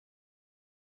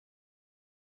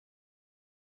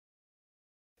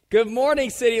Good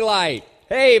morning, City Light.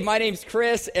 Hey, my name's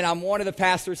Chris, and I'm one of the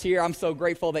pastors here. I'm so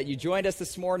grateful that you joined us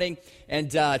this morning. And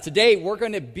today we're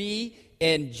going to be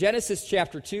in Genesis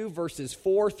chapter 2, verses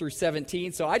 4 through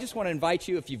 17. So I just want to invite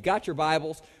you, if you've got your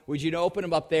Bibles, would you open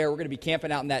them up there? We're going to be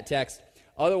camping out in that text.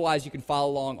 Otherwise, you can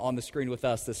follow along on the screen with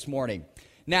us this morning.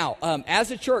 Now,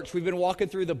 as a church, we've been walking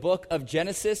through the book of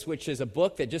Genesis, which is a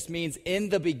book that just means in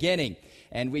the beginning.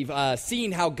 And we've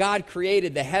seen how God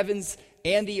created the heavens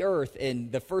and the earth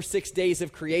in the first 6 days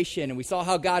of creation. And we saw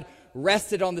how God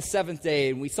rested on the seventh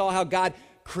day. And we saw how God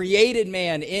created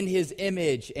man in his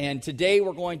image. And today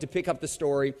we're going to pick up the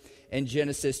story in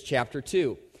Genesis chapter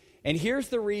 2. And here's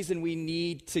the reason we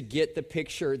need to get the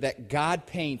picture that God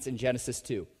paints in Genesis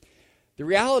 2. The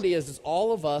reality is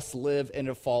all of us live in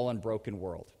a fallen, broken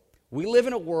world. We live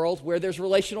in a world where there's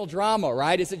relational drama,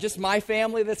 right? Is it just my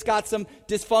family that's got some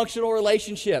dysfunctional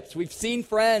relationships? We've seen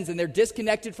friends and they're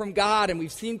disconnected from God, and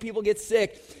we've seen people get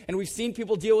sick, and we've seen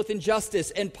people deal with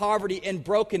injustice and poverty and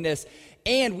brokenness.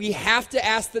 And we have to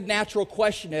ask the natural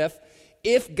question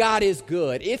if God is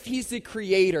good, if he's the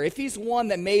creator, if he's one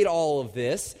that made all of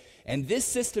this, and this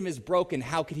system is broken,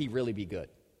 how could he really be good?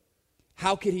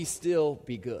 How could he still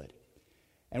be good?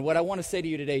 And what I want to say to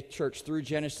you today, church, through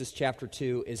Genesis chapter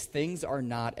 2, is things are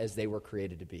not as they were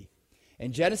created to be.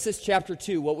 In Genesis chapter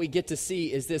 2, what we get to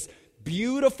see is this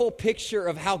beautiful picture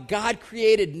of how God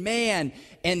created man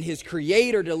and his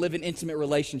creator to live in intimate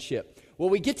relationship.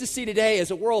 What we get to see today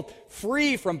is a world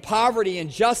free from poverty,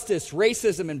 injustice,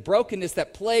 racism, and brokenness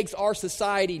that plagues our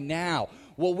society now.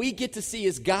 What we get to see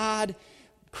is God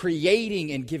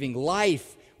creating and giving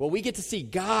life. What we get to see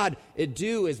God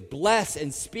do is bless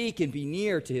and speak and be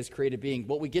near to his created being.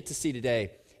 What we get to see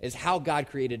today is how God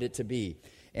created it to be.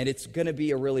 And it's going to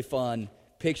be a really fun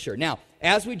picture. Now,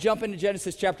 as we jump into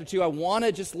Genesis chapter 2, I want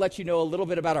to just let you know a little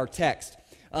bit about our text.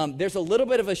 There's a little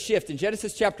bit of a shift. In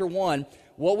Genesis chapter 1,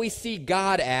 what we see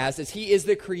God as is he is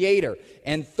the creator.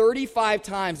 And 35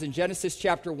 times in Genesis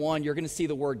chapter 1, you're going to see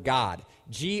the word God.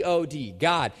 G-O-D,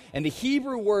 God. And the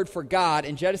Hebrew word for God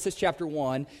in Genesis chapter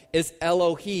 1 is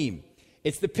Elohim.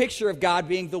 It's the picture of God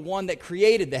being the one that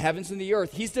created the heavens and the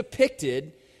earth. He's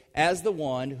depicted as the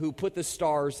one who put the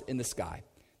stars in the sky.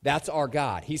 That's our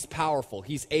God. He's powerful.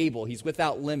 He's able. He's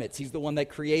without limits. He's the one that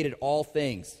created all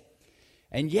things.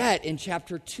 And yet, in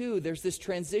chapter 2, there's this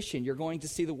transition. You're going to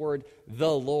see the word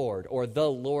the Lord or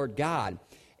the Lord God.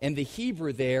 And the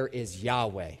Hebrew there is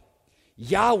Yahweh.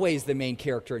 Yahweh is the main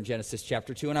character in Genesis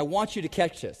chapter 2, and I want you to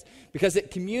catch this because it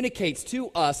communicates to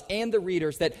us and the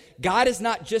readers that God is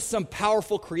not just some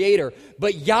powerful creator,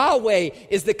 but Yahweh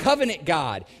is the covenant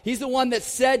God. He's the one that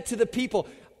said to the people,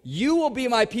 you will be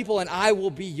my people and I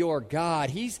will be your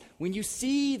God. When you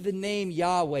see the name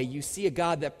Yahweh, you see a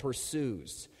God that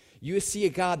pursues. You see a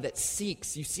God that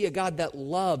seeks. You see a God that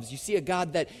loves. You see a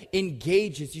God that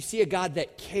engages. You see a God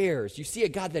that cares. You see a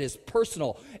God that is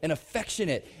personal and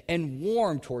affectionate and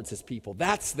warm towards his people.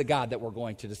 That's the God that we're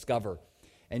going to discover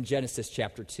in Genesis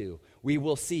chapter 2. We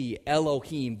will see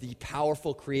Elohim, the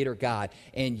powerful creator God,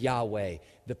 and Yahweh,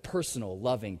 the personal,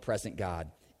 loving, present God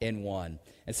in one.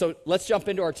 And so let's jump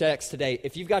into our text today.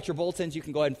 If you've got your bulletins, you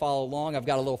can go ahead and follow along. I've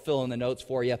got a little fill in the notes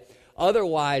for you.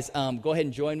 Otherwise, go ahead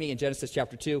and join me in Genesis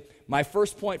chapter 2. My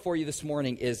first point for you this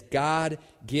morning is God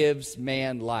gives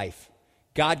man life.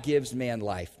 God gives man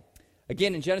life.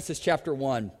 Again, in Genesis chapter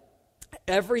 1,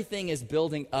 everything is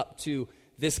building up to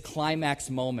this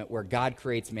climax moment where God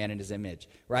creates man in his image,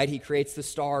 right? He creates the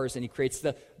stars, and he creates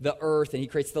the earth, and he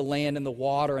creates the land and the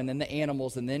water, and then the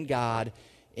animals, and then God,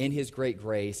 in his great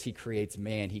grace, he creates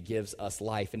man. He gives us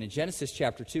life. And in Genesis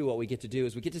chapter 2, what we get to do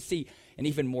is we get to see an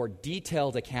even more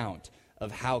detailed account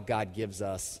of how God gives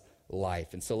us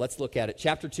life. And so let's look at it.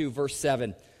 Chapter 2, verse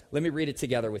 7. Let me read it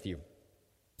together with you.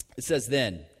 It says,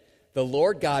 Then the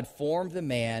Lord God formed the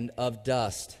man of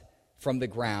dust from the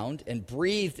ground and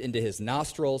breathed into his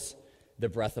nostrils the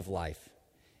breath of life.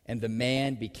 And the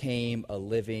man became a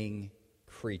living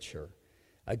creature.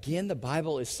 Again, the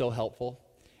Bible is so helpful.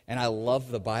 And I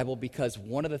love the Bible because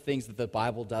one of the things that the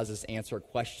Bible does is answer a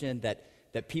question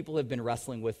that people have been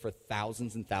wrestling with for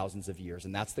thousands and thousands of years.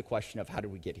 And that's the question of how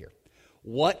did we get here?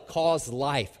 What caused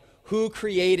life? Who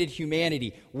created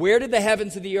humanity? Where did the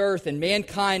heavens and the earth and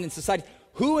mankind and society,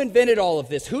 who invented all of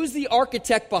this? Who's the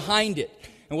architect behind it?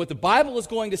 And what the Bible is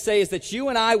going to say is that you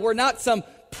and I, we're not some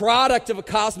product of a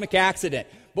cosmic accident,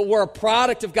 but we're a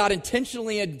product of God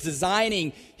intentionally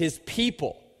designing his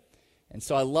people. And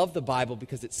so I love the Bible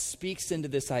because it speaks into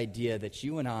this idea that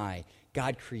you and I,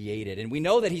 God created. And we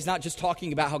know that he's not just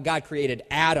talking about how God created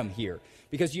Adam here.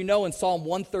 Because you know in Psalm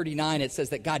 139 it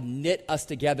says that God knit us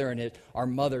together in our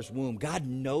mother's womb. God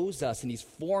knows us and he's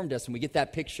formed us, and we get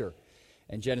that picture.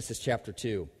 in Genesis chapter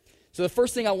 2. So the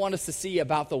first thing I want us to see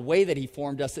about the way that he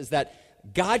formed us is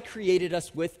that God created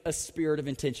us with a spirit of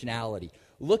intentionality.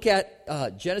 Look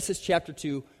at Genesis chapter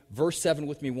 2, verse 7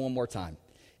 with me one more time.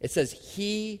 It says,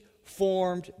 he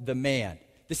formed the man.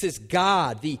 This is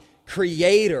God, the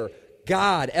creator,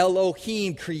 God,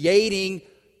 Elohim, creating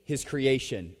his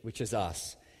creation, which is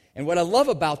us. And what I love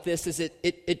about this is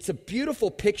it's a beautiful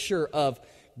picture of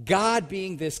God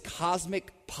being this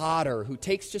cosmic potter who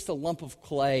takes just a lump of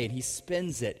clay and he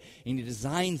spins it and he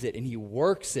designs it and he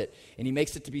works it and he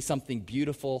makes it to be something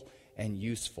beautiful and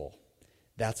useful.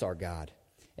 That's our God.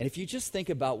 And if you just think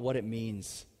about what it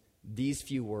means, these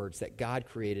few words, that God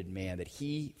created man, that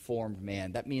he formed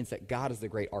man, that means that God is the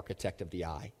great architect of the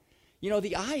eye. You know,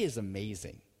 the eye is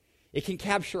amazing. It can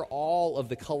capture all of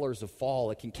the colors of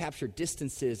fall. It can capture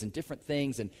distances and different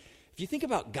things. And if you think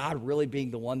about God really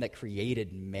being the one that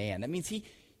created man, that means he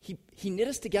knit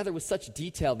us together with such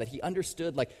detail that he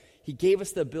understood, like he gave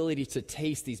us the ability to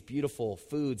taste these beautiful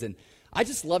foods. And I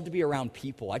just love to be around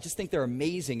people. I just think they're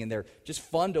amazing and they're just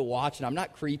fun to watch. And I'm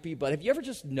not creepy, but have you ever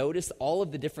just noticed all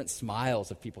of the different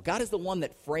smiles of people? God is the one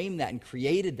that framed that and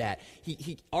created that.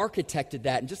 He architected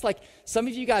that. And just like some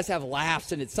of you guys have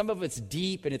laughs, and some of it's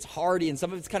deep and it's hearty, and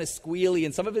some of it's kind of squealy,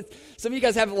 and some of you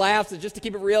guys have laughs that, just to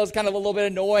keep it real, is kind of a little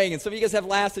bit annoying, and some of you guys have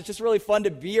laughs that's just really fun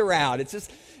to be around. It's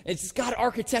just God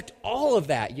architect all of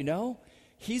that, you know?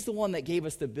 He's the one that gave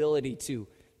us the ability to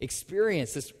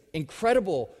experience this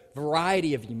incredible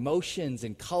variety of emotions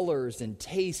and colors and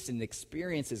tastes and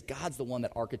experiences. God's the one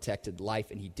that architected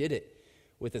life, and he did it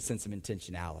with a sense of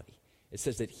intentionality. It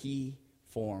says that he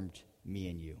formed me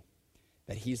and you,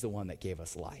 that he's the one that gave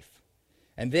us life.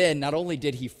 And then not only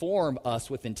did he form us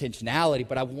with intentionality,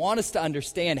 but I want us to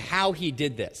understand how he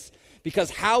did this,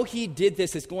 because how he did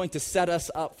this is going to set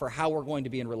us up for how we're going to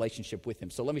be in relationship with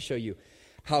him. So let me show you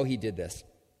how he did this.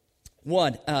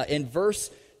 In verse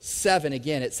 7,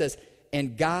 again, it says,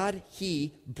 and God,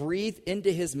 he breathed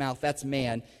into his mouth, that's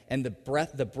man, and the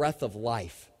breath of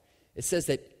life. It says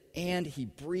that, and he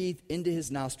breathed into his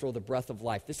nostril the breath of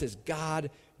life. This is God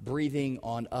breathing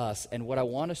on us. And what I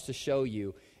want us to show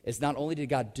you is not only did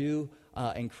God do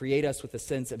and create us with a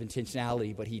sense of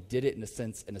intentionality, but he did it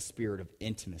in a spirit of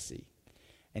intimacy.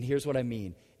 And here's what I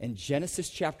mean. In Genesis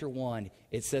chapter 1,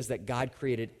 it says that God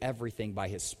created everything by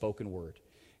his spoken word.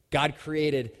 God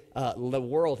created the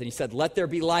world, and he said, let there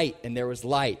be light, and there was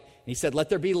light. And he said, let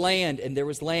there be land, and there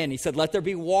was land. And he said, let there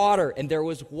be water, and there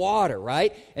was water,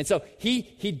 right? And so he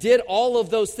did all of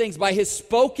those things by his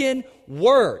spoken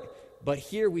word. But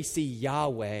here we see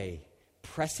Yahweh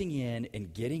pressing in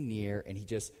and getting near, and he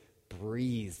just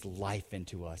breathes life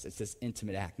into us. It's this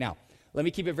intimate act. Now, let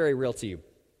me keep it very real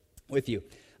with you.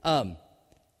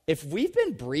 If we've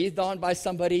been breathed on by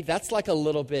somebody, that's like a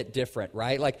little bit different,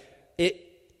 right? Like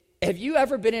have you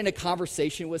ever been in a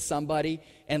conversation with somebody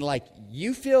and like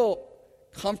you feel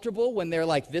comfortable when they're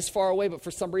like this far away, but for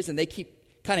some reason they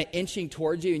keep kind of inching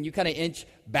towards you and you kind of inch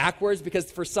backwards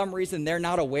because for some reason they're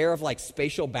not aware of like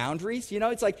spatial boundaries? You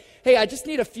know, it's like, hey, I just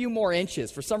need a few more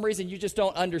inches. For some reason you just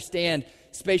don't understand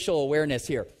spatial awareness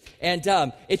here. And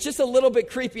it's just a little bit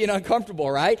creepy and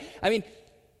uncomfortable, right? I mean,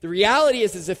 the reality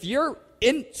is if you're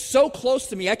in so close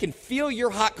to me, I can feel your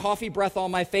hot coffee breath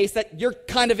on my face, that you're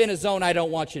kind of in a zone I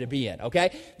don't want you to be in,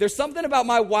 okay? There's something about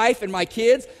my wife and my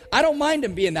kids, I don't mind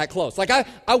them being that close. Like,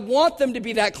 I want them to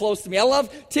be that close to me. I love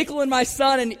tickling my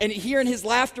son and hearing his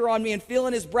laughter on me and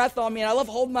feeling his breath on me. And I love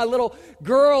holding my little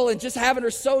girl and just having her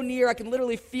so near, I can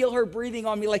literally feel her breathing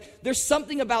on me. Like, there's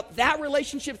something about that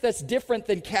relationship that's different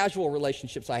than casual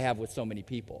relationships I have with so many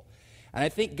people. And I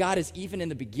think God is even in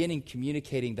the beginning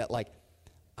communicating that, like,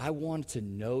 I want to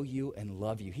know you and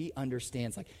love you. He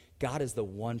understands, like, God is the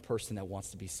one person that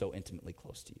wants to be so intimately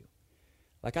close to you.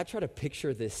 Like, I try to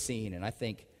picture this scene, and I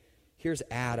think, here's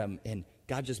Adam, and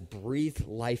God just breathed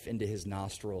life into his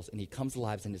nostrils, and he comes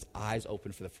alive, and his eyes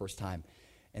open for the first time.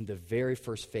 And the very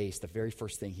first face, the very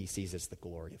first thing he sees is the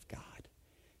glory of God,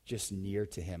 just near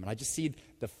to him. And I just see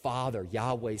the Father,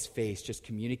 Yahweh's face, just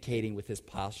communicating with his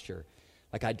posture,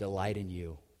 like, I delight in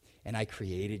you, and I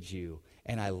created you,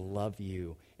 and I love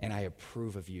you, and I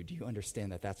approve of you. Do you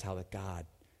understand that that's how the God,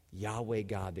 Yahweh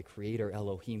God, the creator,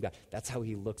 Elohim God, that's how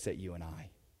he looks at you and I.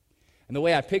 And the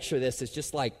way I picture this is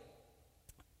just like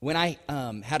when I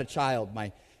had a child,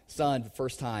 my son, the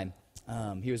first time,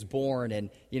 he was born, and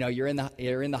you're in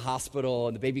the hospital,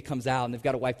 and the baby comes out, and they've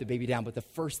got to wipe the baby down. But the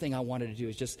first thing I wanted to do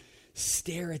is just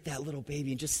stare at that little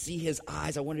baby and just see his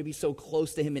eyes. I wanted to be so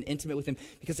close to him and intimate with him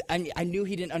because I knew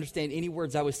he didn't understand any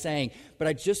words I was saying, but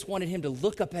I just wanted him to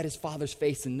look up at his father's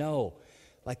face and know,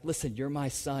 like, listen, you're my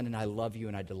son, and I love you,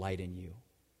 and I delight in you.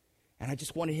 And I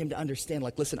just wanted him to understand,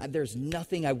 like, listen, there's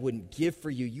nothing I wouldn't give for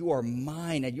you. You are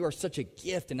mine, and you are such a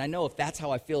gift. And I know if that's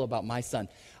how I feel about my son,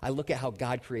 I look at how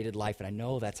God created life, and I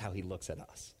know that's how he looks at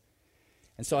us.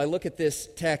 And so I look at this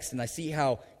text, and I see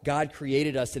how God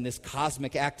created us in this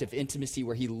cosmic act of intimacy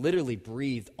where he literally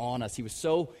breathed on us. He was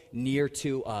so near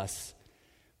to us.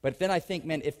 But then I think,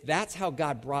 man, if that's how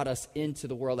God brought us into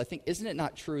the world, I think, isn't it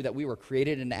not true that we were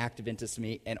created in an act of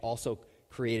intimacy and also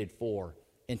created for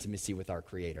intimacy with our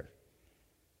Creator?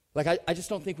 Like, I just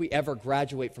don't think we ever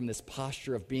graduate from this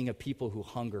posture of being a people who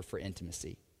hunger for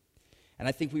intimacy. And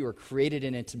I think we were created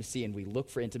in intimacy, and we look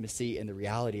for intimacy, and the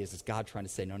reality is God trying to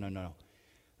say, no.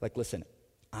 Like, listen,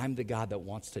 I'm the God that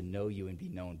wants to know you and be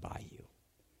known by you.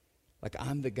 Like,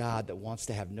 I'm the God that wants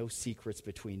to have no secrets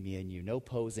between me and you, no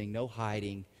posing, no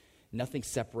hiding, nothing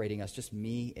separating us, just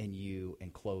me and you in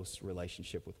close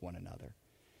relationship with one another.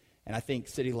 And I think,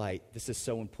 City Light, this is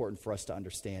so important for us to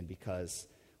understand because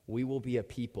we will be a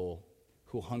people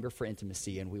who hunger for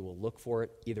intimacy, and we will look for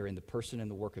it either in the person and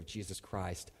the work of Jesus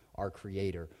Christ, our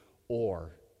Creator,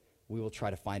 or we will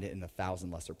try to find it in 1,000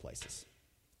 lesser places.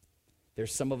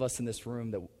 There's some of us in this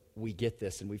room that we get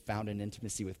this, and we found an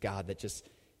intimacy with God that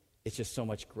it's just so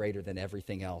much greater than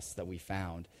everything else that we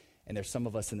found. And there's some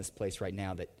of us in this place right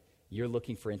now that you're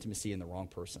looking for intimacy in the wrong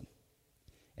person,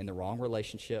 in the wrong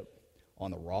relationship,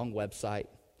 on the wrong website.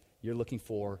 You're looking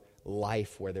for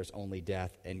life where there's only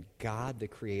death. And God, the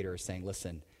Creator, is saying,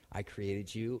 listen, I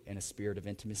created you in a spirit of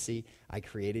intimacy. I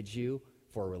created you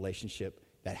for a relationship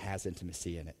that has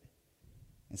intimacy in it.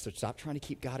 And so stop trying to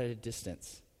keep God at a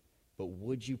distance. But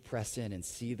would you press in and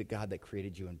see the God that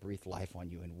created you and breathe life on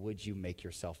you? And would you make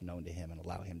yourself known to him and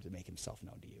allow him to make himself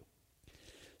known to you?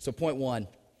 So point one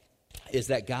is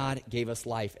that God gave us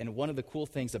life. And one of the cool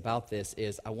things about this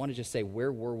is I want to just say,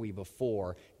 where were we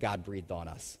before God breathed on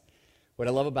us? What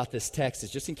I love about this text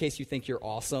is just in case you think you're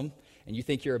awesome and you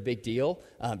think you're a big deal,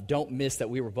 don't miss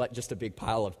that we were but just a big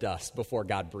pile of dust before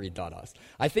God breathed on us.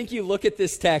 I think you look at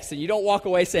this text and you don't walk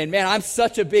away saying, man, I'm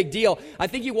such a big deal. I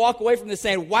think you walk away from this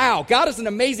saying, wow, God is an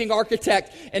amazing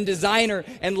architect and designer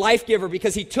and life giver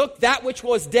because he took that which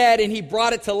was dead and he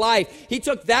brought it to life. He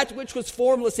took that which was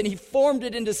formless and he formed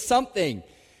it into something.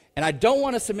 And I don't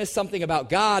want us to miss something about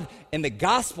God and the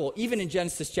gospel, even in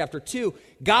Genesis chapter 2.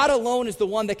 God alone is the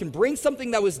one that can bring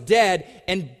something that was dead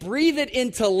and breathe it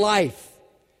into life.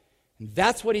 And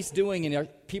that's what he's doing in our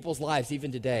people's lives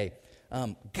even today.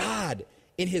 God,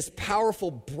 in his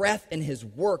powerful breath and his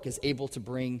work, is able to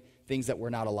bring things that were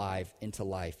not alive into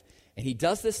life. And he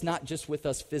does this not just with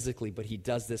us physically, but he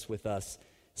does this with us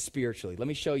spiritually. Let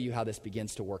me show you how this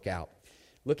begins to work out.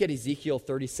 Look at Ezekiel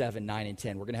 37, 9 and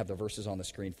 10. We're going to have the verses on the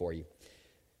screen for you.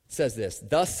 It says this,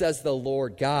 thus says the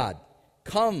Lord God,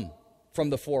 come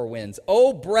from the four winds,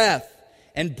 O breath,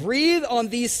 and breathe on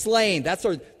these slain.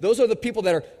 Those are the people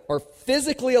that are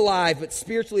physically alive but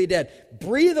spiritually dead.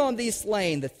 Breathe on these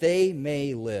slain that they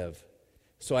may live.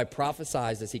 So I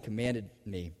prophesied as he commanded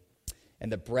me,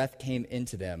 and the breath came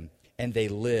into them, and they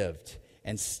lived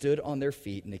and stood on their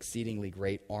feet, an exceedingly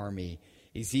great army.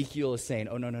 Ezekiel is saying,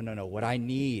 oh, no. What I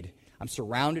need, I'm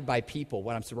surrounded by people.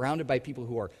 I'm surrounded by people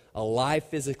who are alive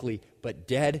physically, but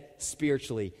dead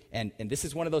spiritually. And this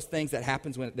is one of those things that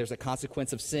happens when there's a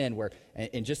consequence of sin, where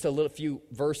in just a few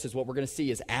verses, what we're going to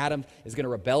see is Adam is going to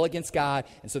rebel against God.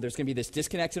 And so there's going to be this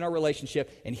disconnect in our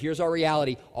relationship. And here's our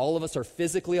reality. All of us are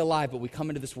physically alive, but we come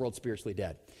into this world spiritually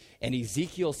dead. And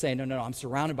Ezekiel's saying, no, I'm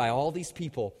surrounded by all these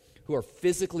people who are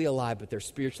physically alive, but they're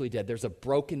spiritually dead. There's a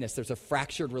brokenness, there's a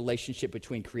fractured relationship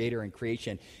between creator and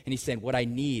creation. And he's saying, what I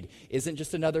need isn't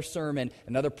just another sermon,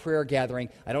 another prayer gathering.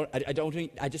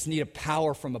 I just need a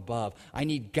power from above. I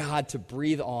need God to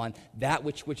breathe on that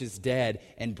which is dead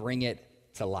and bring it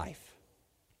to life.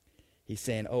 He's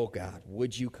saying, oh God,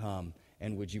 would you come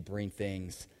and would you bring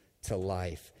things to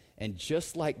life? And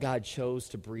just like God chose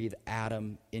to breathe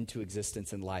Adam into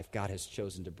existence and life, God has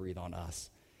chosen to breathe on us.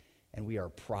 And we are a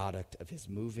product of his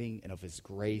moving and of his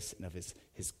grace and of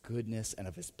his goodness and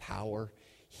of his power.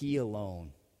 He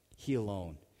alone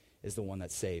is the one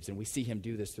that saves. And we see him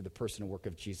do this through the person and work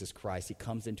of Jesus Christ. He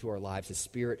comes into our lives. His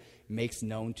Spirit makes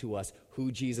known to us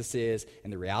who Jesus is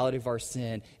and the reality of our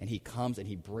sin. And he comes and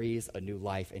he breathes a new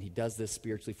life. And he does this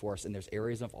spiritually for us. And there's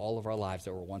areas of all of our lives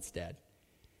that were once dead,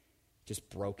 just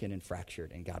broken and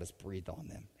fractured. And God has breathed on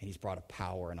them. And he's brought a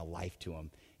power and a life to them.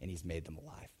 And he's made them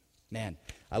alive. Man,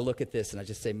 I look at this and I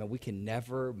just say, man, we can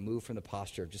never move from the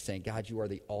posture of just saying, God, you are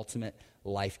the ultimate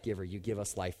life giver. You give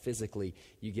us life physically.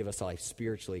 You give us life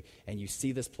spiritually. And you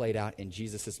see this played out in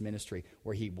Jesus' ministry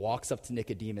where he walks up to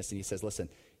Nicodemus and he says, listen,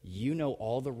 you know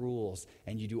all the rules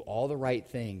and you do all the right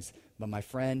things, But my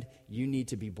friend, you need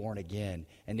to be born again.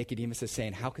 And Nicodemus is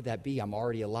saying, how could that be? I'm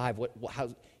already alive. How?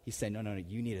 He's saying, no,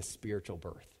 you need a spiritual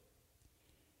birth.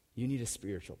 You need a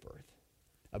spiritual birth.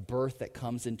 A birth that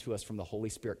comes into us from the Holy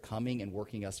Spirit coming and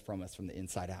working us from the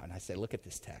inside out. And I say, look at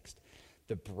this text.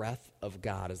 The breath of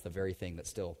God is the very thing that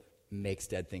still makes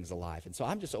dead things alive. And so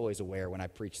I'm just always aware when I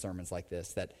preach sermons like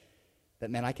this that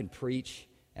man, I can preach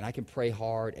and I can pray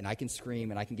hard and I can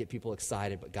scream and I can get people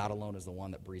excited, but God alone is the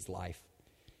one that breathes life.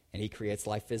 And he creates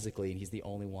life physically, and he's the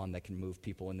only one that can move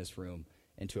people in this room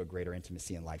into a greater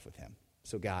intimacy in life with him.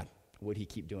 So God, would he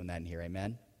keep doing that in here?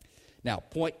 Amen? Now,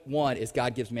 point 1 is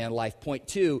God gives man life. Point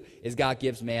 2 is God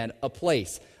gives man a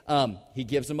place. He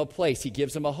gives him a place. He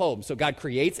gives him a home. So God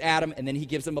creates Adam, and then he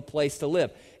gives him a place to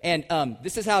live. And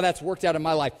this is how that's worked out in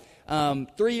my life.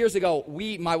 3 years ago,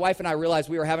 my wife and I realized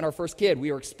we were having our first kid. We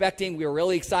were expecting. We were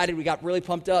really excited. We got really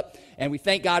pumped up, and we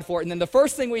thank God for it. And then the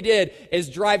first thing we did is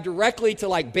drive directly to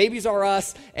like Babies R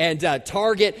Us and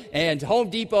Target and Home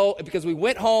Depot, because we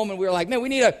went home and we were like, man, we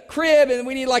need a crib and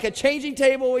we need like a changing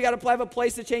table. We got to have a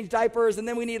place to change diapers, and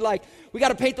then we got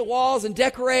to paint the walls and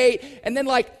decorate, and then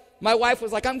my wife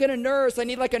was like, I'm going to nurse. I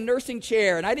need like a nursing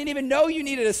chair. And I didn't even know you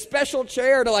needed a special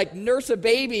chair to like nurse a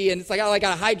baby. And it's like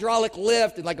a hydraulic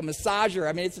lift and like a massager.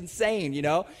 I mean, it's insane, you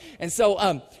know? And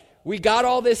so we got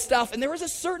all this stuff. And there was a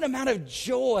certain amount of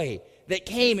joy that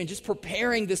came in just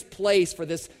preparing this place for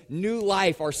this new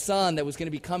life, our son that was going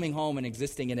to be coming home and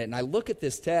existing in it. And I look at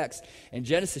this text in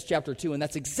Genesis chapter 2, and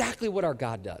that's exactly what our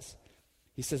God does.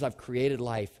 He says, I've created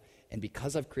life. And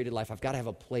because I've created life, I've got to have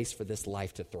a place for this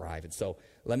life to thrive. And so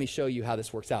let me show you how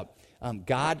this works out.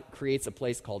 God creates a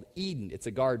place called Eden. It's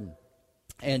a garden.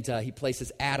 And he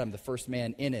places Adam, the first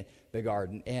man, in the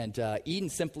garden. And Eden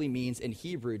simply means, in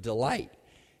Hebrew, delight.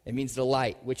 It means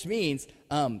delight, which means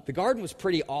the garden was a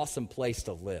pretty awesome place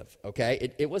to live,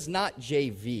 okay? It was not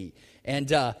JV.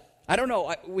 And I don't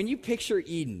know, when you picture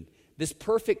Eden, this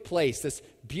perfect place, this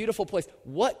beautiful place,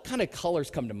 what kind of colors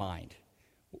come to mind?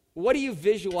 What do you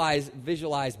visualize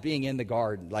being in the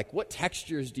garden? Like, what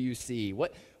textures do you see?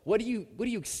 What do you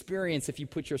experience if you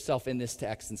put yourself in this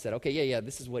text and said, okay, yeah,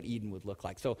 this is what Eden would look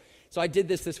like? So I did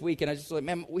this week, and I just like,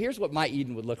 man, here's what my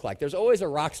Eden would look like. There's always a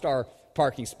rock star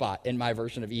parking spot in my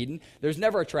version of Eden. There's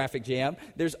never a traffic jam.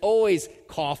 There's always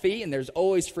coffee, and there's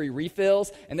always free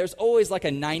refills, and there's always like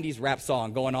a 90s rap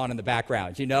song going on in the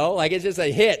background, you know? Like, it's just a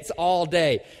hits all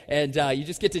day, and you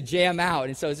just get to jam out.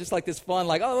 And so it's just like this fun,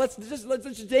 like, oh, let's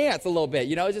just dance a little bit,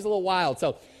 you know? It's just a little wild.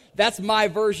 So that's my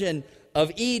version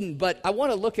of Eden. But I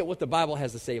want to look at what the Bible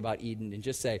has to say about Eden and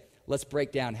just say, let's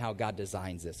break down how God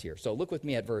designs this here. So look with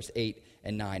me at verse 8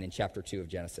 and 9 in chapter 2 of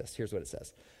Genesis. Here's what it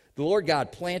says. The Lord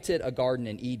God planted a garden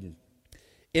in Eden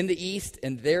in the east,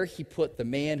 and there he put the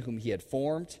man whom he had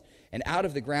formed. And out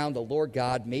of the ground the Lord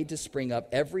God made to spring up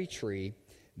every tree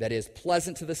that is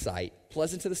pleasant to the sight,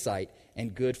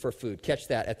 and good for food. Catch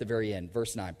that at the very end,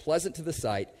 verse 9. Pleasant to the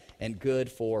sight and good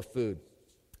for food.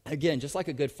 Again, just like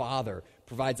a good father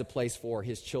provides a place for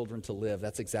his children to live,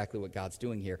 that's exactly what God's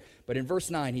doing here. But in verse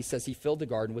 9, he says he filled the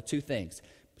garden with two things,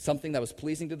 something that was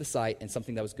pleasing to the sight and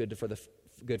something that was good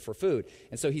for food.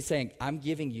 And so he's saying, I'm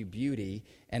giving you beauty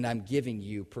and I'm giving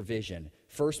you provision.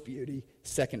 First beauty,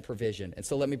 second provision. And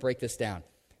so let me break this down.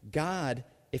 God,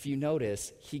 if you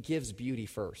notice, he gives beauty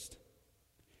first.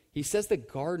 He says the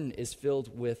garden is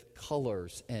filled with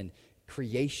colors and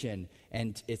creation,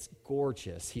 and it's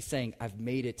gorgeous. He's saying, I've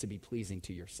made it to be pleasing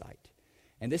to your sight.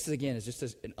 And this, again, is just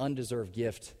an undeserved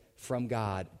gift from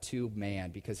God to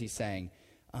man, because he's saying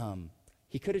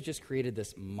he could have just created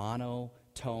this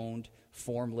monotoned,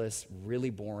 formless, really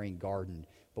boring garden.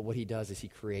 But what he does is he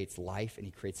creates life, and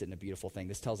he creates it in a beautiful thing.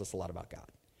 This tells us a lot about God.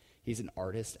 He's an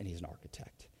artist, and he's an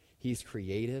architect. He's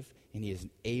creative, and he is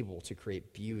able to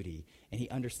create beauty. And he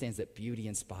understands that beauty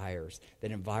inspires,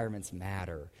 that environments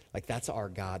matter. Like, that's our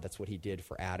God. That's what he did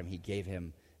for Adam. He gave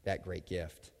him that great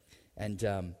gift. And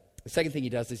the second thing he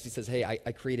does is he says, hey,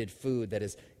 I created food that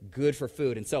is good for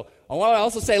food. And so I want to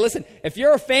also say, listen, if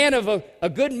you're a fan of a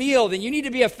good meal, then you need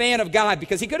to be a fan of God,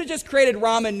 because he could have just created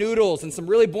ramen noodles and some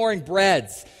really boring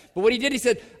breads. But what he did, he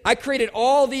said, I created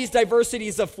all these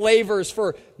diversities of flavors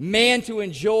for man to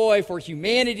enjoy, for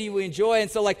humanity to enjoy. And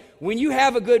so, like, when you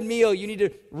have a good meal, you need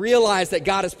to realize that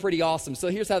God is pretty awesome. So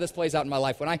here's how this plays out in my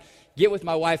life. When I get with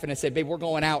my wife and I say, babe, we're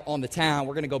going out on the town.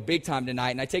 We're going to go big time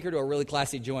tonight. And I take her to a really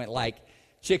classy joint like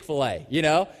Chick-fil-A, you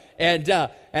know? And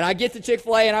I get to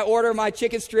Chick-fil-A and I order my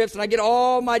chicken strips and I get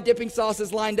all my dipping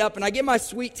sauces lined up and I get my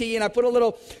sweet tea and I put a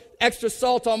little extra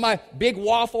salt on my big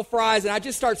waffle fries, and I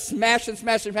just start smashing.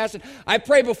 I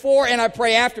pray before and I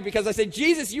pray after, because I say,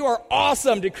 Jesus, you are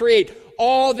awesome to create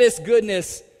all this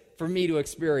goodness for me to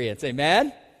experience.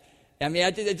 Amen? I mean,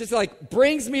 it just like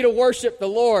brings me to worship the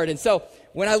Lord. And so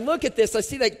when I look at this, I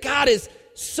see that God is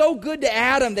so good to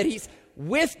Adam that he's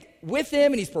with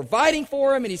him and he's providing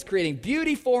for him and he's creating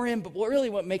beauty for him. But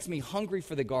what makes me hungry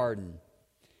for the garden,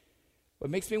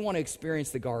 what makes me want to experience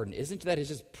the garden, isn't that it's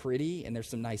just pretty and there's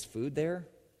some nice food there.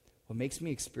 What makes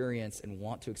me experience and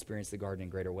want to experience the garden in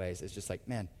greater ways is just like,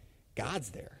 man, God's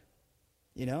there,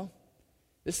 you know?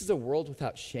 This is a world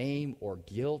without shame or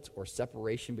guilt or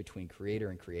separation between creator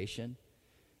and creation.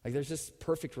 Like there's this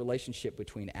perfect relationship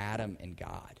between Adam and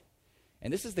God.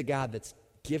 And this is the God that's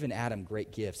given Adam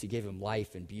great gifts. He gave him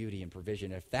life and beauty and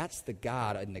provision. If that's the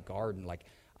God in the garden, like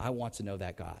I want to know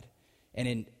that God. And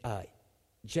in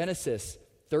Genesis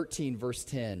 13, verse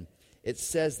 10, it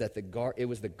says that it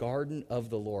was the garden of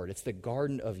the Lord. It's the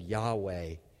garden of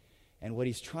Yahweh. And what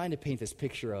he's trying to paint this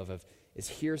picture of is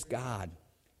here's God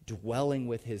dwelling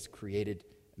with his created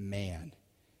man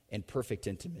in perfect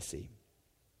intimacy.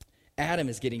 Adam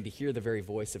is getting to hear the very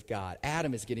voice of God.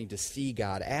 Adam is getting to see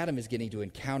God. Adam is getting to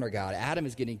encounter God. Adam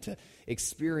is getting to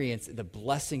experience the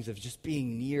blessings of just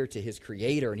being near to his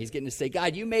creator. And he's getting to say,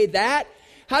 God, you made that?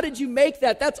 How did you make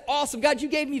that? That's awesome. God, you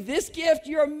gave me this gift.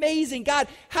 You're amazing. God,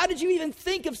 how did you even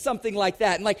think of something like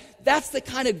that? And like, that's the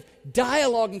kind of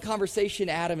dialogue and conversation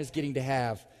Adam is getting to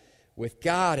have with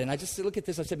God. And I just look at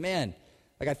this, I said, man,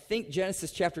 like I think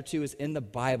Genesis chapter 2 is in the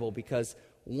Bible because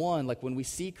one, like when we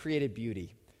see created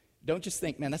beauty, don't just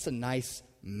think, man, that's a nice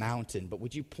mountain, but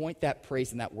would you point that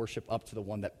praise and that worship up to the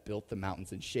one that built the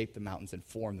mountains and shaped the mountains and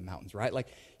formed the mountains, right? Like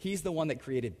he's the one that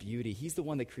created beauty. He's the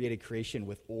one that created creation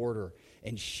with order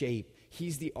and shape.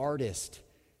 He's the artist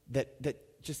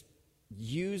that just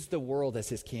used the world as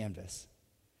his canvas.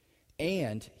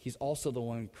 And he's also the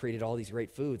one who created all these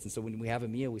great foods. And so when we have a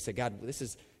meal, we say, God, this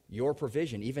is your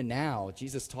provision. Even now,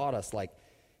 Jesus taught us, like,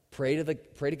 pray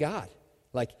to God.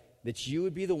 Like, that you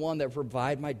would be the one that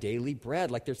provide my daily bread.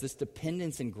 Like there's this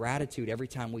dependence and gratitude every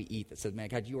time we eat that says, man,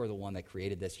 God, you are the one that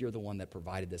created this. You're the one that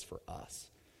provided this for us.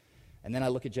 And then I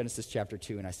look at Genesis chapter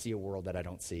 2 and I see a world that I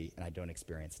don't see and I don't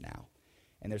experience now.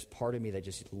 And there's part of me that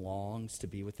just longs to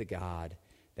be with the God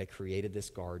that created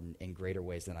this garden in greater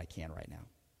ways than I can right now.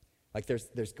 Like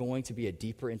there's going to be a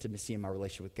deeper intimacy in my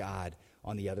relationship with God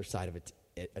on the other side of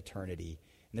eternity.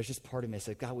 And there's just part of me that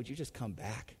says, God, would you just come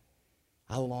back?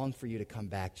 I long for you to come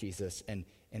back, Jesus, and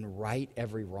right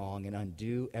every wrong and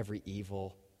undo every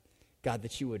evil. God,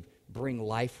 that you would bring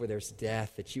life where there's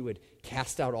death, that you would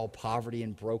cast out all poverty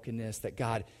and brokenness, that,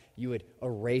 God, you would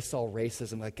erase all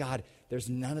racism. Like, God, there's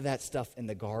none of that stuff in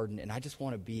the garden, and I just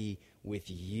want to be with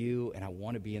you, and I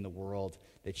want to be in the world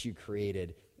that you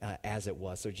created as it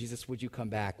was. So, Jesus, would you come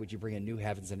back? Would you bring a new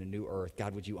heavens and a new earth?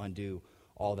 God, would you undo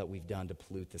all that we've done to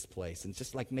pollute this place? And it's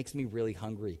just like makes me really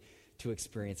hungry to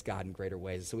experience God in greater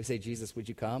ways. So we say, Jesus, would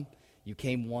you come? You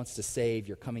came once to save.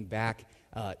 You're coming back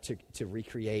to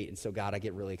recreate. And so, God, I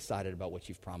get really excited about what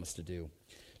you've promised to do.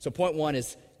 So point 1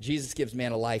 is Jesus gives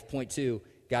man a life. Point 2,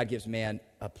 God gives man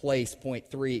a place. Point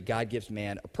 3, God gives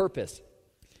man a purpose.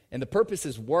 And the purpose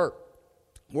is work.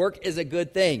 Work is a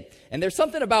good thing. And there's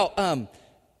something about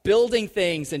building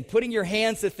things and putting your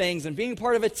hands to things and being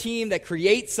part of a team that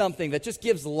creates something that just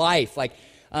gives life. Like,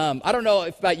 I don't know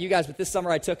about you guys, but this summer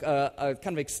I took a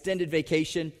kind of extended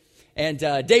vacation. And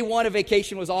day 1 of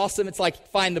vacation was awesome. It's like,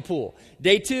 find the pool.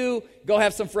 Day 2, go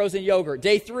have some frozen yogurt.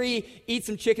 Day 3, eat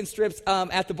some chicken strips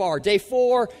at the bar. Day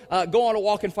 4, go on a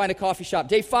walk and find a coffee shop.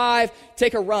 Day 5,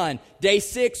 take a run. Day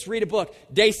 6, read a book.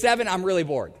 Day 7, I'm really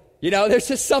bored. You know, there's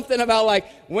just something about like,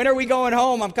 when are we going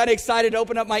home? I'm kind of excited to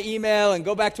open up my email and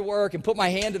go back to work and put my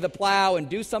hand to the plow and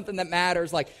do something that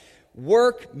matters. Like,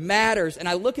 work matters. And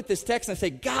I look at this text and I say,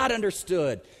 God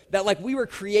understood that like we were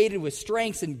created with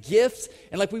strengths and gifts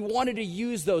and like we wanted to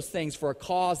use those things for a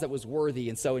cause that was worthy.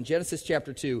 And so in Genesis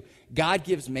chapter 2, God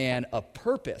gives man a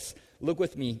purpose. Look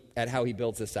with me at how he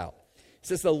builds this out. It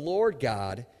says, the Lord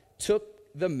God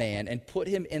took the man and put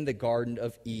him in the Garden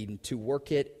of Eden to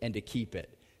work it and to keep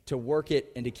it. To work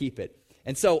it and to keep it.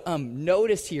 And so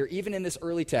notice here, even in this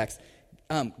early text,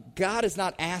 God is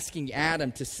not asking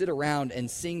Adam to sit around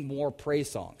and sing more praise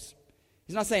songs.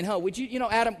 He's not saying, would you,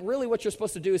 Adam, really what you're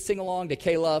supposed to do is sing along to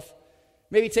K-Love.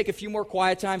 Maybe take a few more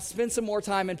quiet times, spend some more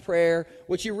time in prayer.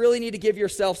 What you really need to give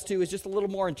yourselves to is just a little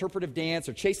more interpretive dance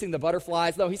or chasing the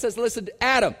butterflies. No, he says, listen,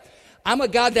 Adam, I'm a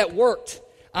God that worked.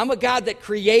 I'm a God that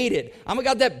created. I'm a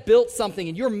God that built something,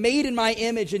 and you're made in my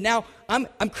image, and now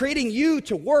I'm creating you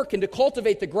to work and to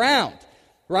cultivate the ground,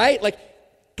 right? Like,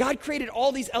 God created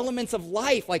all these elements of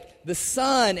life, like the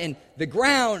sun and the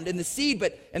ground and the seed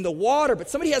and the water, but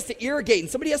somebody has to irrigate and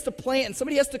somebody has to plant and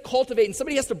somebody has to cultivate and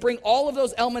somebody has to bring all of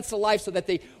those elements to life so that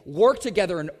they work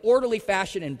together in orderly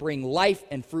fashion and bring life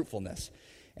and fruitfulness.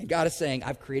 And God is saying,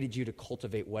 I've created you to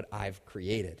cultivate what I've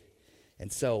created.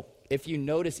 And so if you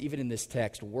notice, even in this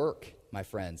text, work, my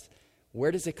friends,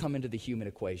 where does it come into the human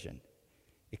equation?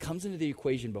 It comes into the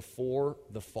equation before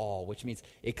the fall, which means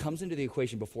it comes into the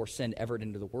equation before sin ever entered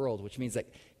into the world, which means that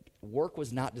work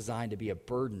was not designed to be a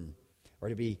burden or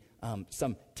to be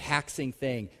some taxing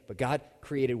thing, but God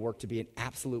created work to be an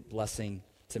absolute blessing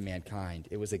to mankind.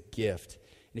 It was a gift.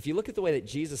 And if you look at the way that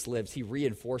Jesus lives, he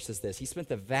reinforces this. He spent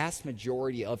the vast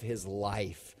majority of his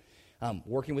life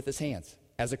working with his hands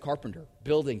as a carpenter,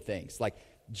 building things. Like,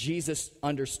 Jesus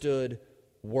understood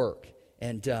work.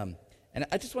 And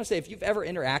I just want to say, if you've ever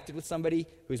interacted with somebody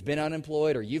who's been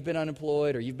unemployed, or you've been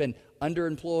unemployed, or you've been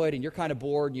underemployed, and you're kind of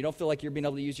bored, and you don't feel like you're being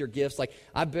able to use your gifts, like,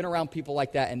 I've been around people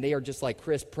like that, and they are just like,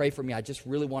 Chris, pray for me. I just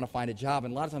really want to find a job.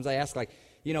 And a lot of times I ask, like,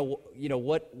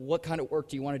 what kind of work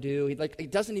do you want to do?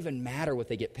 It doesn't even matter what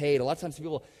they get paid. A lot of times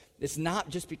people, it's not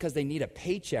just because they need a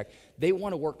paycheck. They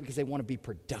want to work because they want to be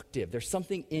productive. There's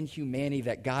something in humanity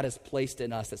that God has placed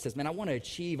in us that says, man, I want to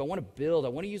achieve, I want to build, I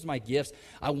want to use my gifts.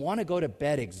 I want to go to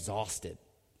bed exhausted.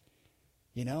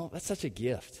 That's such a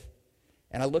gift.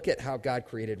 And I look at how God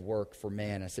created work for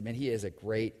man, and I said, man, he is a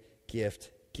great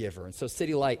gift giver. And so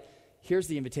City Light, here's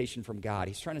the invitation from God.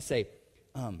 He's trying to say,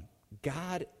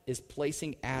 God is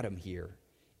placing Adam here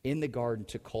in the garden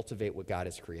to cultivate what God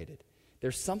has created.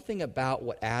 There's something about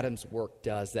what Adam's work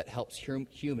does that helps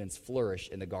humans flourish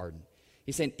in the garden.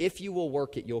 He's saying, if you will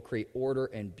work it, you'll create order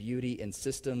and beauty and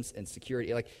systems and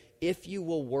security. Like, if you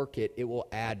will work it, it will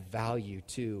add value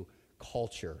to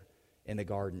culture in the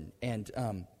garden. And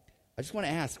I just want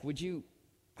to ask,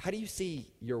 how do you see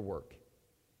your work?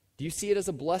 Do you see it as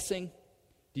a blessing?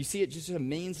 Do you see it just as a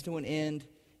means to an end?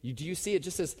 Do you see it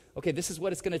just as, okay, this is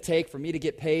what it's going to take for me to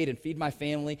get paid and feed my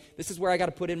family? This is where I got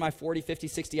to put in my 40, 50,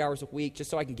 60 hours a week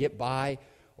just so I can get by?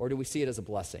 Or do we see it as a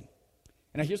blessing?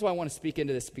 And here's why I want to speak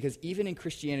into this, because even in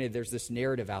Christianity, there's this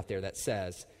narrative out there that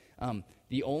says,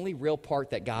 the only real part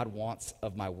that God wants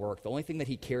of my work, the only thing that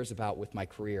he cares about with my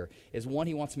career is, one,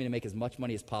 he wants me to make as much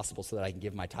money as possible so that I can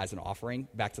give my tithes and offering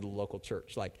back to the local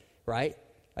church. Right?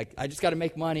 I just got to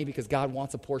make money because God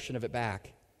wants a portion of it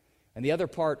back. And the other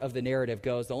part of the narrative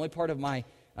goes, the only part of my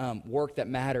work that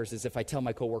matters is if I tell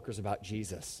my coworkers about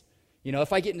Jesus.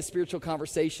 If I get into spiritual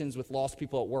conversations with lost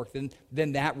people at work,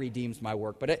 then that redeems my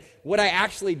work. But what I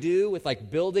actually do with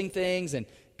building things and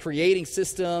creating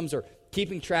systems or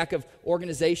keeping track of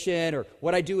organization or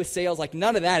what I do with sales,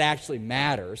 none of that actually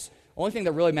matters. The only thing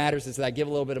that really matters is that I give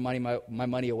a little bit of my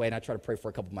money away, and I try to pray for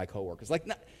a couple of my coworkers.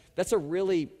 That's a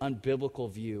really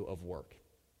unbiblical view of work.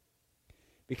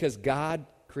 Because God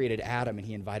created Adam, and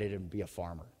he invited him to be a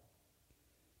farmer,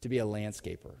 to be a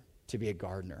landscaper, to be a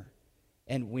gardener.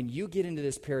 And when you get into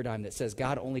this paradigm that says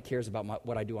God only cares about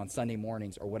what I do on Sunday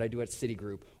mornings or what I do at City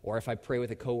Group or if I pray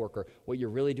with a coworker, what you're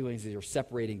really doing is you're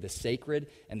separating the sacred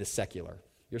and the secular.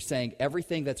 You're saying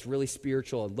everything that's really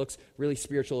spiritual and looks really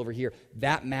spiritual over here,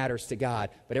 that matters to God.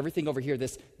 But everything over here,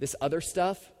 this other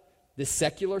stuff, this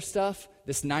secular stuff,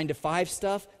 this 9-to-5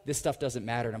 stuff, this stuff doesn't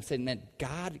matter. And I'm saying, man,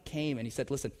 God came and he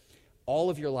said, listen, all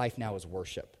of your life now is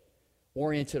worship,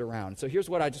 oriented around. So here's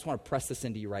what I just want to press this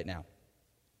into you right now.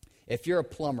 If you're a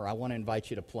plumber, I want to invite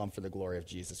you to plumb for the glory of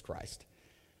Jesus Christ.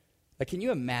 Can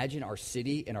you imagine our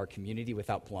city and our community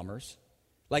without plumbers?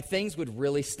 Things would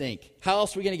really stink. How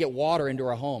else are we going to get water into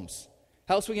our homes?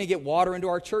 How else are we going to get water into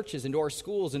our churches, into our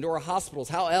schools, into our hospitals?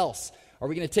 How else are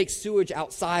we going to take sewage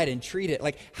outside and treat it?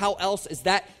 How else is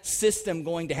that system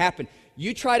going to happen?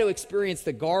 You try to experience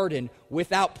the garden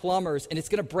without plumbers, and it's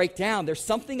going to break down. There's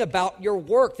something about your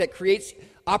work that creates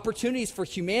opportunities for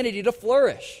humanity to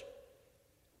flourish.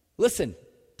 Listen,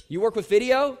 you work with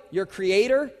video, you're a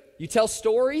creator, you tell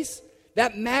stories,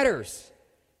 that matters.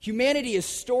 Humanity is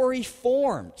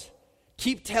story-formed.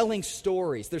 Keep telling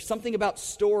stories. There's something about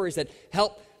stories that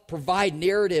help provide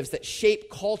narratives that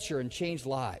shape culture and change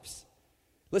lives.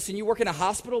 Listen, you work in a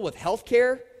hospital with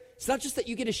healthcare. It's not just that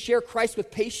you get to share Christ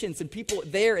with patients and people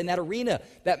there in that arena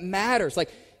that matters.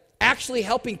 Actually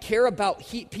helping care about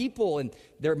people and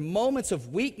their moments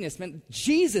of weakness. Man,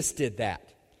 Jesus did that.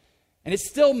 And it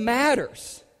still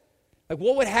matters.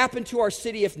 What would happen to our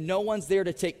city if no one's there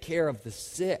to take care of the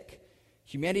sick?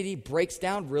 Humanity breaks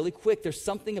down really quick. There's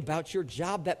something about your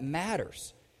job that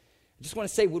matters. I just want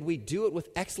to say, would we do it with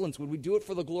excellence? Would we do it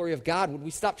for the glory of God? Would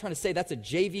we stop trying to say that's a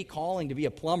JV calling to be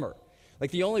a plumber?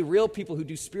 The only real people who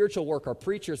do spiritual work are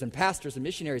preachers and pastors and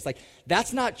missionaries.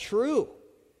 That's not true.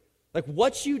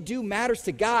 What you do matters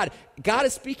to God. God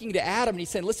is speaking to Adam, and he's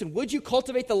saying, listen, would you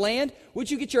cultivate the land? Would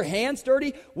you get your hands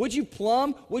dirty? Would you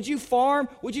plumb? Would you farm?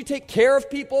 Would you take care of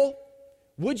people?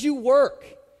 Would you work?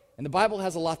 And the Bible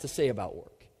has a lot to say about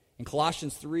work. In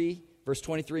Colossians 3, verse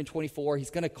 23 and 24, he's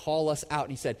going to call us out.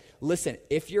 And he said, listen,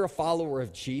 if you're a follower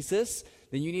of Jesus,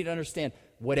 then you need to understand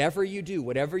whatever you do,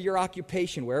 whatever your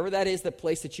occupation, wherever that is, the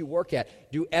place that you work at,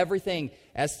 do everything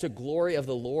as to glory of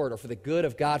the Lord or for the good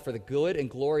of God, for the good and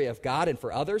glory of God and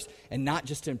for others, and not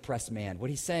just to impress man. What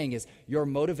he's saying is your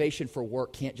motivation for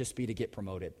work can't just be to get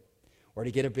promoted or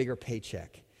to get a bigger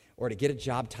paycheck or to get a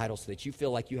job title so that you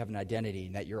feel like you have an identity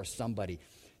and that you're a somebody.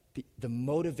 The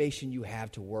motivation you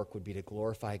have to work would be to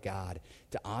glorify God,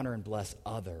 to honor and bless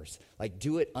others. Like,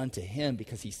 do it unto him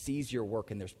because he sees your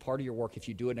work, and there's part of your work, if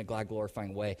you do it in a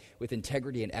God-glorifying way, with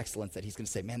integrity and excellence, that he's going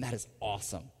to say, man, that is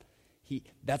awesome.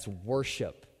 That's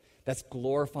worship. That's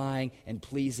glorifying and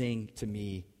pleasing to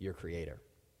me, your Creator.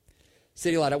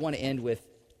 City Light, I want to end with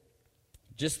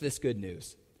just this good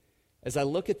news. As I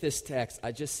look at this text,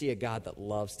 I just see a God that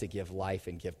loves to give life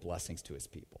and give blessings to his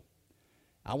people.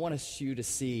 I want you to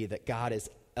see that God is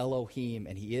Elohim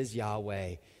and he is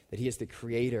Yahweh, that he is the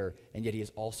creator, and yet he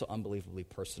is also unbelievably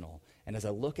personal. And as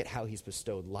I look at how he's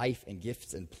bestowed life and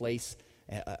gifts and place,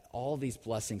 all these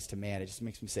blessings to man, it just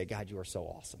makes me say, God, you are so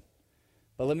awesome.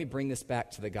 But let me bring this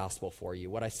back to the gospel for you.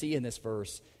 What I see in this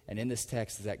verse and in this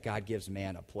text is that God gives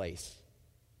man a place.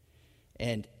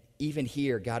 And even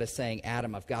here, God is saying,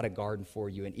 Adam, I've got a garden for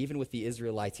you. And even with the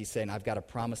Israelites, he's saying, I've got a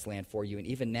promised land for you. And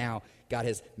even now, God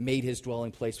has made his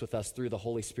dwelling place with us through the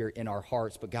Holy Spirit in our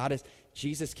hearts. But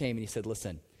Jesus came and he said,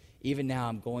 listen, even now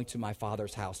I'm going to my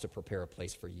Father's house to prepare a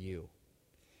place for you.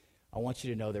 I want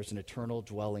you to know there's an eternal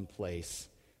dwelling place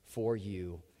for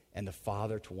you and the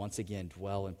Father to once again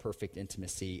dwell in perfect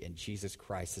intimacy, and Jesus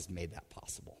Christ has made that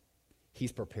possible.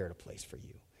 He's prepared a place for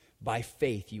you. By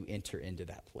faith, you enter into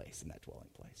that place, in that dwelling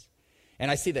place.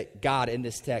 And I see that God in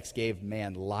this text gave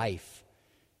man life.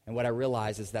 And what I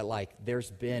realize is that, there's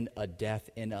been a death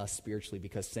in us spiritually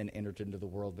because sin entered into the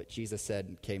world. But Jesus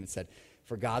came and said,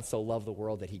 for God so loved the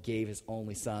world that he gave his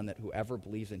only Son, that whoever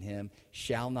believes in him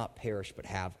shall not perish but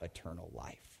have eternal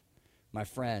life. My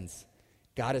friends,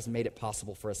 God has made it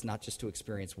possible for us not just to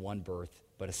experience one birth,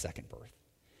 but a second birth.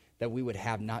 That we would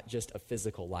have not just a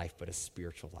physical life, but a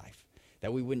spiritual life.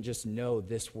 That we wouldn't just know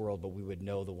this world, but we would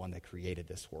know the one that created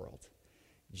this world.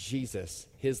 Jesus,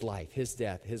 his life, his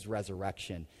death, his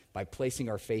resurrection, by placing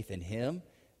our faith in him,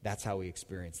 that's how we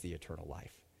experience the eternal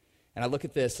life. And I look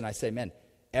at this and I say, man,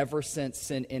 ever since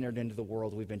sin entered into the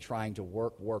world, we've been trying to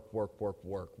work.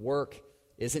 Work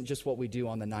isn't just what we do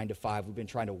on the 9 to 5. We've been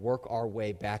trying to work our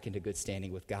way back into good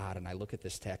standing with God. And I look at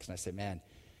this text and I say, man,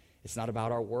 it's not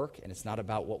about our work, and it's not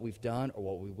about what we've done or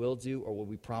what we will do or what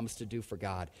we promise to do for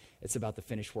God. It's about the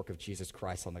finished work of Jesus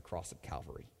Christ on the cross of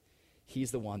Calvary. He's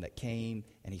the one that came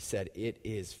and he said, it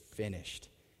is finished,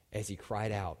 as he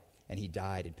cried out and he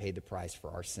died and paid the price for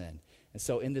our sin. And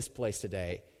so in this place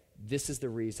today, this is the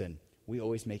reason we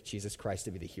always make Jesus Christ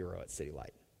to be the hero at City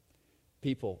Light.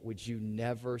 People, would you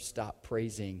never stop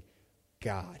praising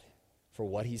God for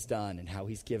what he's done and how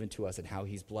he's given to us and how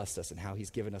he's blessed us and how he's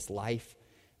given us life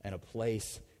and a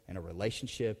place and a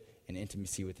relationship and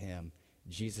intimacy with him.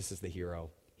 Jesus is the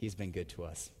hero. He's been good to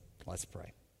us. Let's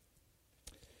pray.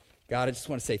 God, I just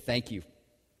want to say thank you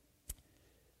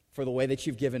for the way that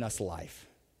you've given us life.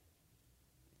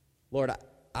 Lord,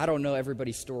 I don't know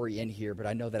everybody's story in here, but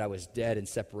I know that I was dead and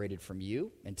separated from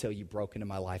you until you broke into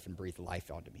my life and breathed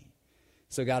life onto me.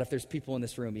 So God, if there's people in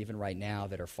this room even right now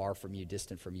that are far from you,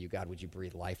 distant from you, God, would you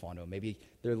breathe life onto them? Maybe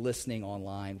they're listening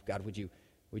online. God, would you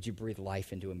breathe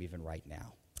life into them even right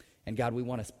now? And God, we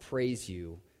want to praise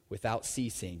you without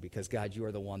ceasing because, God, you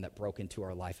are the one that broke into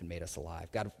our life and made us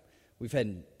alive. God, we've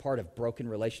had part of broken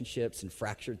relationships and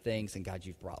fractured things, and God,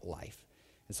 you've brought life.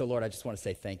 And so, Lord, I just want to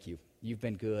say thank you. You've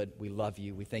been good. We love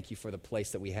you. We thank you for the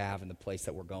place that we have and the place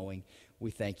that we're going.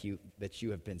 We thank you that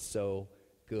you have been so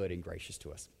good and gracious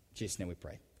to us. In Jesus' name we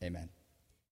pray. Amen.